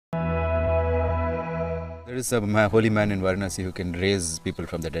There is a holy man in Varanasi who can raise people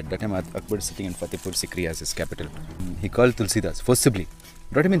from the dead. That time Akbar is sitting in Fatehpur Sikri as his capital. He called Tulsidas forcibly,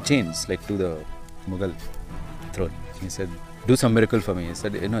 brought him in chains like to the Mughal throne. He said, do some miracle for me. He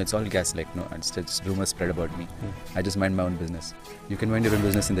said, it's all gas, no, and just rumors spread about me. I just mind my own business. You can mind your own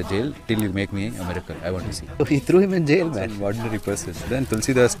business in the jail till you make me a miracle. I want to see. So he threw him in jail, man. An ordinary person. Then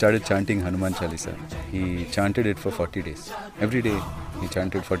Tulsidas started chanting Hanuman Chalisa. He chanted it for 40 days. Every day he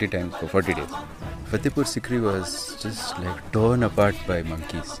chanted 40 times for 40 days. Fatehpur Sikri was just like torn apart by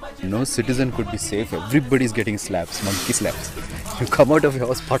monkeys. No citizen could be safe. Everybody's getting slaps, monkey slaps. You come out of your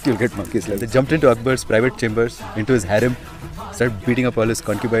house, you'll get monkey slaps. They jumped into Akbar's private chambers, into his harem, started beating up all his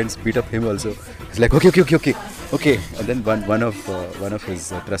concubines, beat up him also. He's like, okay. And then one of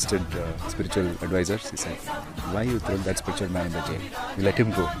his trusted spiritual advisors, he said, why you throw that spiritual man in the jail? You let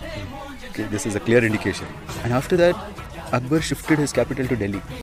him go. Okay, this is a clear indication. And after that, Akbar shifted his capital to Delhi.